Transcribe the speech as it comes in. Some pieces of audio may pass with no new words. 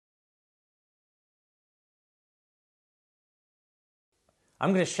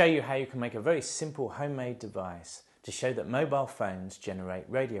I'm going to show you how you can make a very simple homemade device to show that mobile phones generate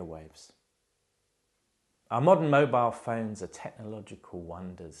radio waves. Our modern mobile phones are technological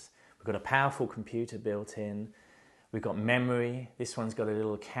wonders. We've got a powerful computer built in, we've got memory, this one's got a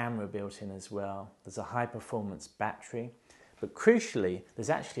little camera built in as well, there's a high performance battery, but crucially there's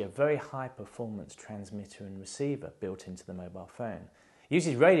actually a very high performance transmitter and receiver built into the mobile phone. It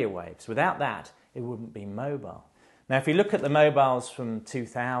uses radio waves. Without that it wouldn't be mobile. Now if you look at the mobiles from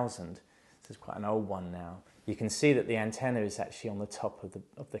 2000, this is quite an old one now, you can see that the antenna is actually on the top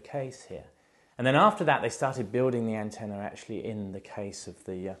of the case here. And then after that they started building the antenna actually in the case of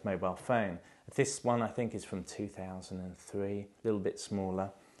the mobile phone. This one I think is from 2003, a little bit smaller.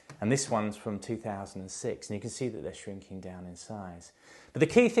 And this one's from 2006, and you can see that they're shrinking down in size. But the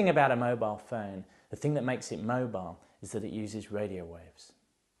key thing about a mobile phone, the thing that makes it mobile, is that it uses radio waves.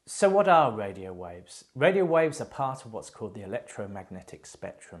 So what are radio waves? Radio waves are part of what's called the electromagnetic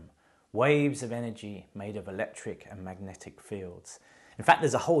spectrum. Waves of energy made of electric and magnetic fields. In fact,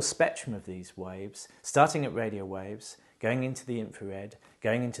 there's a whole spectrum of these waves, starting at radio waves, going into the infrared,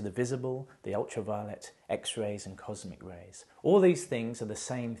 going into the visible, the ultraviolet, X-rays and cosmic rays. All these things are the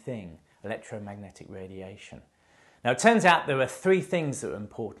same thing, electromagnetic radiation. Now it turns out there are three things that are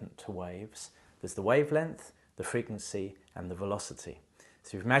important to waves. There's the wavelength, the frequency and the velocity.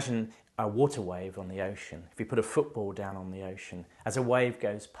 So if you imagine a water wave on the ocean, if you put a football down on the ocean, as a wave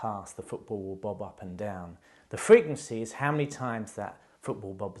goes past, the football will bob up and down. The frequency is how many times that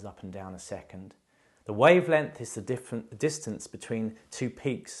football bobs up and down a second. The wavelength is the distance between two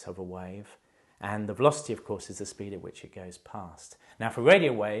peaks of a wave, and the velocity, of course, is the speed at which it goes past. Now for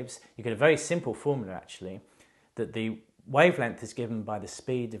radio waves, you get a very simple formula actually, that the wavelength is given by the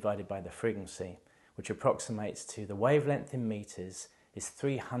speed divided by the frequency, which approximates to the wavelength in meters is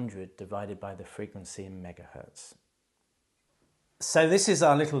 300 divided by the frequency in megahertz. So this is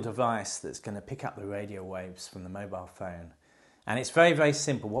our little device that's going to pick up the radio waves from the mobile phone. And it's very, very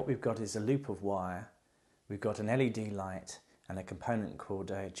simple. What we've got is a loop of wire, we've got an LED light and a component called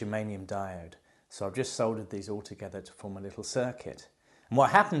a germanium diode. So I've just soldered these all together to form a little circuit. And what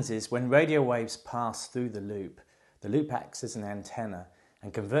happens is when radio waves pass through the loop acts as an antenna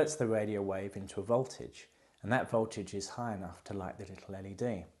and converts the radio wave into a voltage. And that voltage is high enough to light the little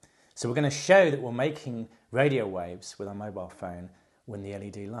LED. So we're going to show that we're making radio waves with our mobile phone when the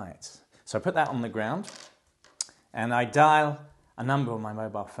LED lights. So I put that on the ground and I dial a number on my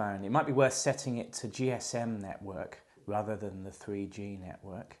mobile phone. It might be worth setting it to GSM network rather than the 3G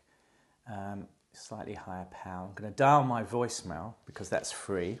network. Slightly higher power. I'm going to dial my voicemail because that's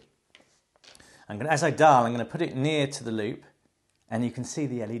free. As I dial, I'm going to put it near to the loop and you can see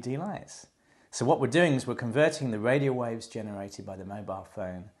the LED lights. So what we're doing is we're converting the radio waves generated by the mobile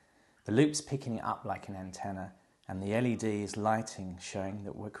phone. The loop's picking it up like an antenna and the LED is lighting, showing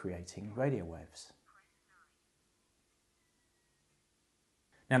that we're creating radio waves.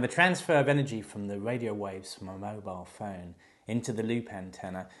 Now the transfer of energy from the radio waves from a mobile phone into the loop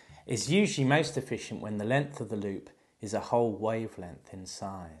antenna is usually most efficient when the length of the loop is a whole wavelength in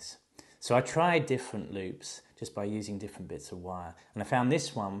size. So I tried different loops just by using different bits of wire and I found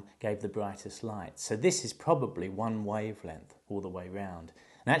this one gave the brightest light. So this is probably one wavelength all the way round.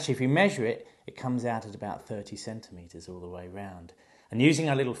 And actually if you measure it, it comes out at about 30 centimetres all the way round. And using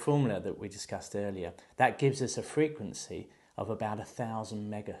our little formula that we discussed earlier, that gives us a frequency of about 1,000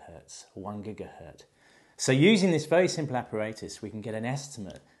 megahertz, 1 gigahertz. So using this very simple apparatus, we can get an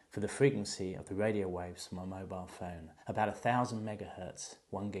estimate for the frequency of the radio waves from our mobile phone, about 1,000 megahertz,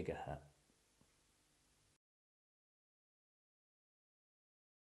 1 gigahertz.